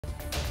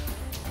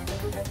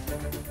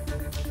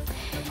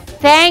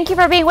Thank you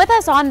for being with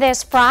us on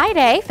this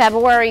Friday,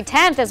 February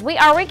 10th, as we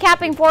are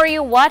recapping for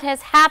you what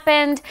has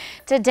happened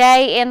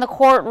today in the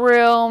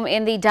courtroom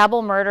in the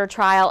double murder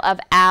trial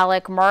of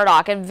Alex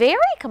Murdaugh. A very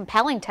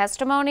compelling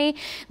testimony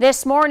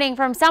this morning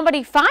from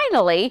somebody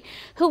finally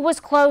who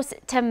was close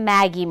to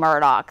Maggie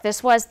Murdaugh.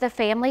 This was the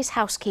family's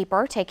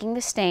housekeeper taking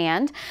the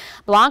stand.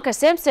 Blanca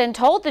Simpson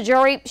told the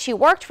jury she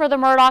worked for the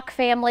Murdaugh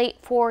family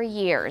for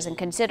years and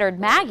considered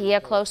Maggie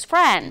a close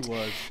friend.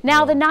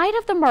 Now, the night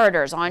of the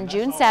murders on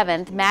June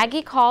 7th, Maggie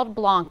called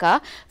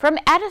Blanca from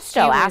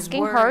Edisto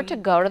asking her to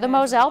go to the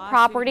Moselle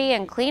property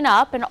and clean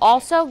up and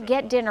also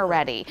get dinner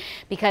ready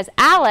because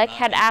Alex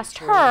had asked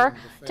her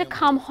to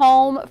come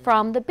home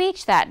from the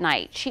beach that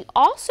night. She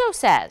also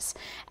says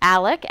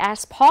Alex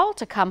asked Paul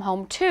to come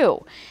home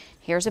too.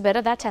 Here's a bit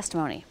of that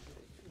testimony.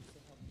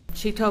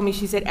 She told me,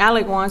 she said,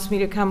 Alex wants me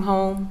to come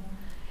home.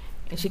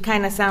 And she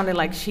kind of sounded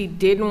like she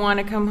didn't want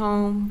to come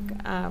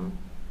home.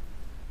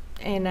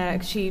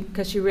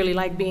 Because she really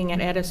liked being at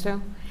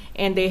Edisto.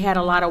 And they had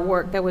a lot of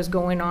work that was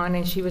going on,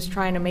 and she was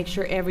trying to make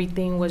sure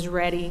everything was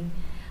ready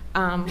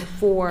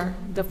for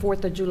the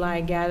 4th of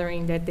July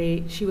gathering that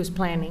she was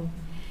planning.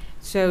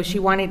 So she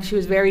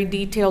was very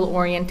detail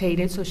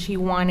orientated, so she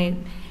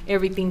wanted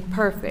everything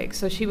perfect.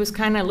 So she was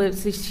kind of,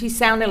 she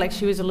sounded like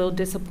she was a little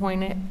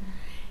disappointed.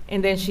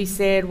 And then she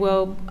said,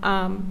 well,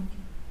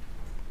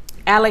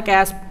 Alex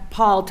asked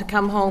Paul to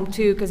come home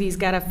too because he's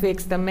got to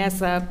fix the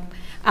mess up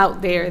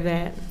out there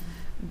that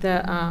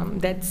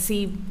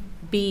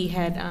CB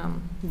had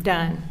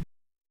done.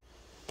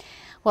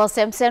 Well,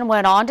 Simpson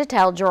went on to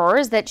tell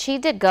jurors that she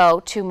did go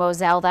to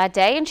Moselle that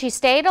day and she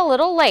stayed a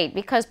little late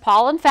because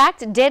Paul, in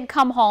fact, did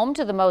come home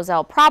to the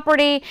Moselle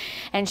property,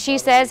 and she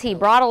says he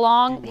brought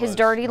along his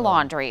dirty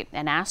laundry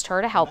and asked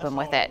her to help him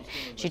with it.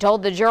 She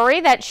told the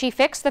jury that she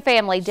fixed the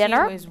family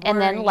dinner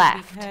and then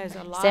left.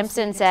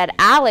 Simpson said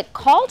Alex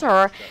called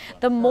her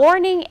the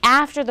morning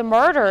after the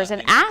murders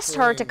and asked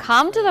her to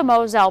come to the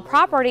Moselle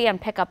property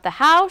and pick up the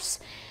house.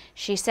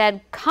 She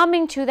said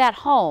coming to that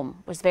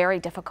home was very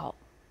difficult.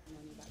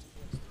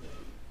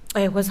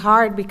 It was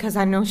hard because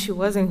I know she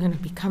wasn't going to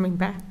be coming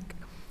back.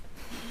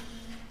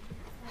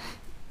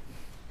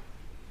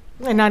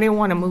 And I didn't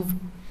want to move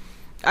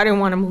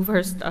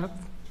her stuff.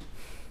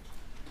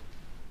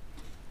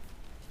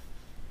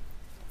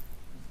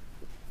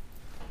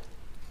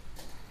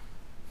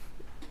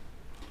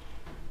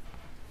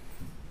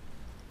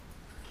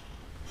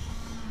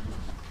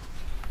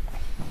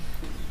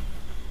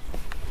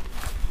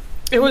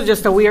 It was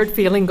just a weird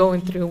feeling going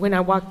through when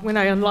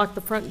I unlocked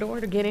the front door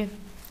to get in.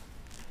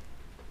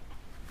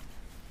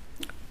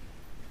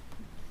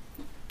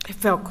 It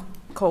felt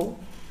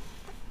cold.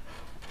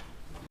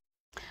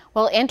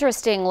 Well,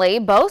 interestingly,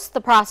 both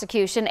the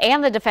prosecution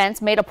and the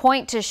defense made a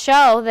point to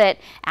show that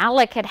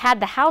Alex had had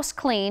the house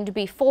cleaned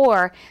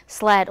before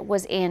SLED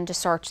was in to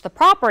search the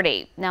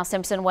property. Now,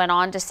 Simpson went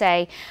on to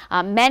say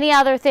many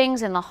other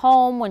things in the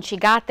home when she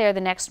got there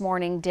the next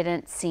morning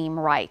didn't seem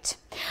right.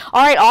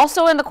 All right,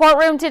 also in the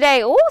courtroom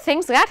today,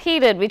 things got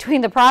heated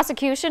between the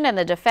prosecution and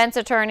the defense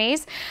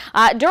attorneys.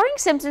 During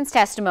Simpson's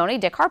testimony,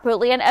 Dick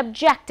Harpootlian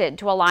objected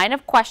to a line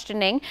of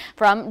questioning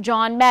from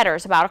John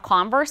Metters about a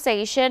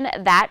conversation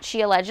that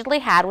she allegedly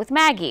had with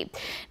Maggie.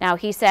 Now,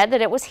 he said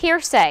that it was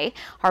hearsay.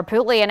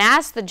 Harpootlian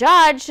asked the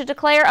judge to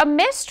declare a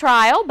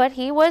mistrial, but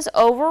he was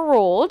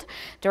overruled.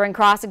 During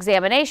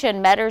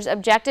cross-examination, Metters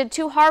objected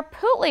to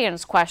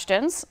Harpootlian's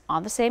questions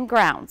on the same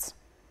grounds.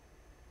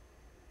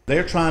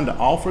 They're trying to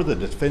offer the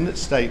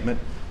defendant's statement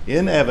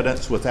in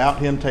evidence without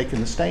him taking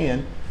the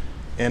stand,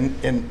 I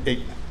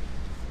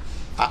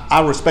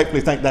respectfully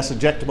think that's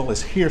objectable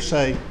as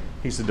hearsay.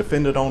 He's the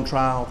defendant on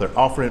trial. They're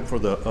offering it for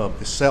the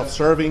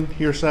self-serving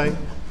hearsay.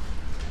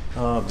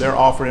 They're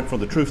offering it for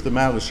the truth of the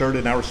matter asserted,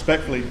 and I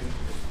respectfully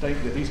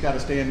think that he's got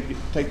to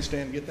take the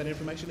stand and get that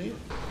information in.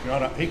 Your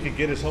Honor, he could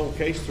get his whole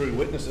case through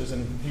witnesses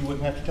and he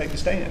wouldn't have to take the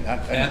stand.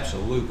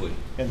 Absolutely.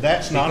 And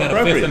that's not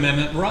appropriate. You've got a Fifth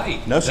Amendment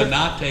right to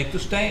not take the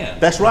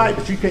stand. That's right,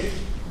 but you can't.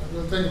 I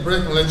don't think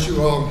Brent will let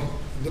you all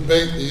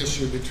debate the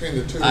issue between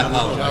the two. I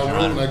apologize, Your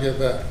Honor. I get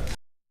that.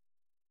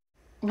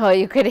 Well,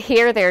 you could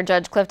hear there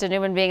Judge Clifton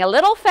Newman being a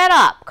little fed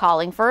up,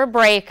 calling for a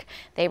break.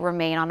 They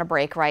remain on a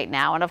break right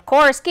now. And of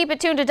course, keep it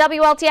tuned to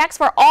WLTX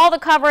for all the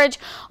coverage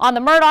on the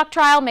Murdaugh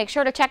trial. Make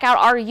sure to check out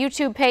our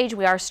YouTube page.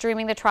 We are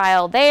streaming the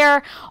trial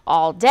there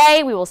all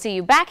day. We will see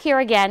you back here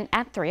again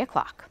at 3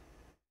 o'clock.